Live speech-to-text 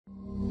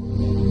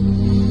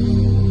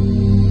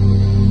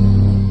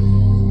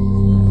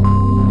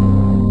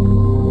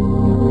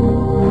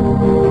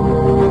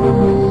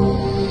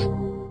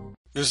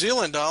New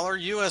Zealand dollar,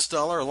 US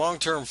dollar,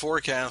 long-term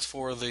forecast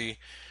for the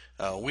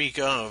week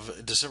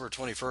of December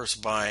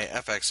 21st by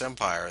FX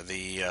Empire.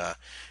 The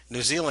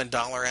New Zealand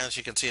dollar, as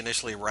you can see,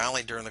 initially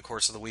rallied during the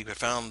course of the week, but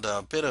found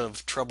a bit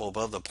of trouble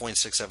above the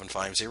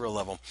 0.6750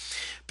 level.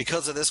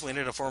 Because of this, we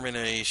ended up forming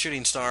a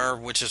shooting star,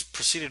 which is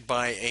preceded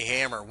by a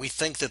hammer. We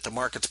think that the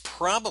market's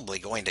probably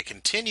going to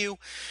continue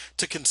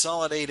to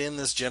consolidate in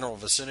this general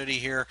vicinity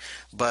here,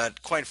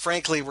 but quite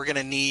frankly, we're going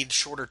to need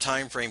shorter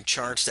time frame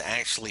charts to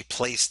actually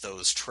place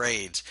those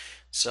trades.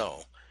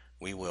 So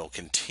we will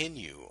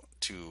continue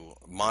to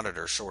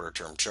monitor shorter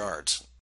term charts.